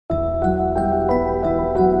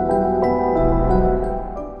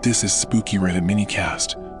This is Spooky Reddit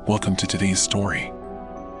Minicast. Welcome to today's story.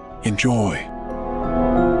 Enjoy!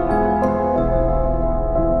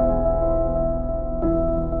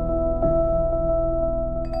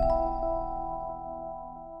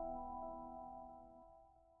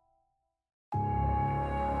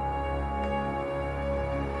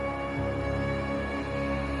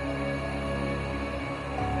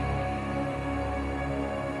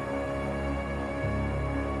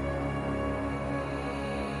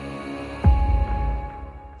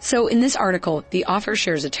 So in this article, the author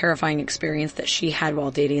shares a terrifying experience that she had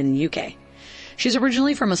while dating in the UK. She's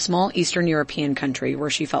originally from a small Eastern European country where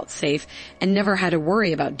she felt safe and never had to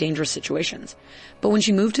worry about dangerous situations. But when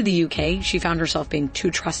she moved to the UK, she found herself being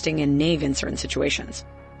too trusting and naive in certain situations.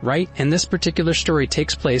 Right, and this particular story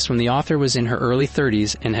takes place when the author was in her early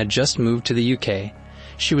 30s and had just moved to the UK.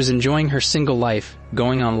 She was enjoying her single life,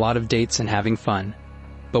 going on a lot of dates and having fun.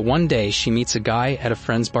 But one day she meets a guy at a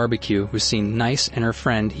friend's barbecue who seemed nice, and her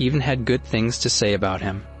friend even had good things to say about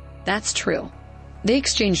him. That's true. They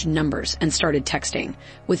exchanged numbers and started texting,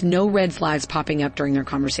 with no red flags popping up during their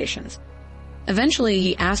conversations. Eventually,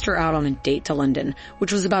 he asked her out on a date to London,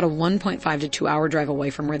 which was about a 1.5 to 2 hour drive away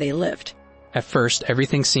from where they lived. At first,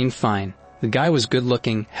 everything seemed fine. The guy was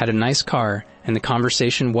good-looking, had a nice car, and the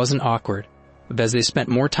conversation wasn't awkward. But as they spent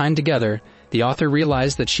more time together, the author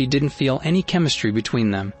realized that she didn't feel any chemistry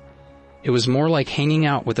between them. It was more like hanging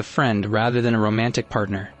out with a friend rather than a romantic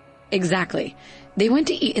partner. Exactly. They went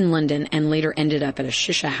to eat in London and later ended up at a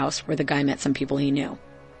shisha house where the guy met some people he knew.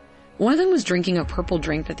 One of them was drinking a purple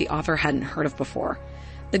drink that the author hadn't heard of before.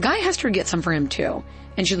 The guy asked her to get some for him too,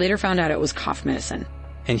 and she later found out it was cough medicine.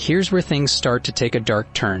 And here's where things start to take a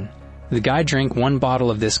dark turn. The guy drank one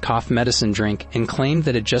bottle of this cough medicine drink and claimed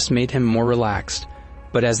that it just made him more relaxed.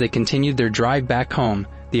 But as they continued their drive back home,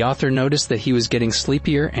 the author noticed that he was getting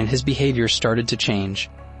sleepier and his behavior started to change.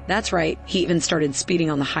 That's right, he even started speeding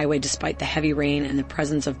on the highway despite the heavy rain and the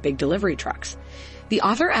presence of big delivery trucks. The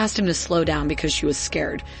author asked him to slow down because she was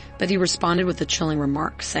scared, but he responded with a chilling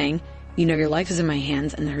remark, saying, "You know your life is in my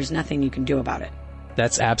hands and there's nothing you can do about it."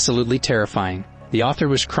 That's absolutely terrifying. The author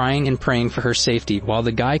was crying and praying for her safety while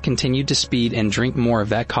the guy continued to speed and drink more of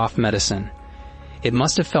that cough medicine. It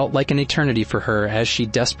must have felt like an eternity for her as she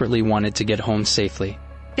desperately wanted to get home safely.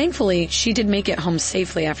 Thankfully, she did make it home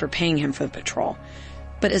safely after paying him for the patrol.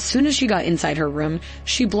 But as soon as she got inside her room,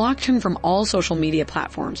 she blocked him from all social media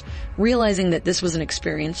platforms, realizing that this was an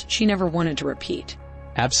experience she never wanted to repeat.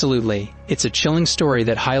 Absolutely. It's a chilling story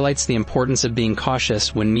that highlights the importance of being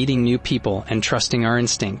cautious when meeting new people and trusting our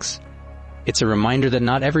instincts. It's a reminder that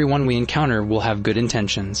not everyone we encounter will have good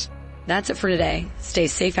intentions. That's it for today. Stay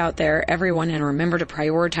safe out there, everyone, and remember to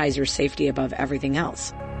prioritize your safety above everything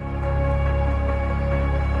else.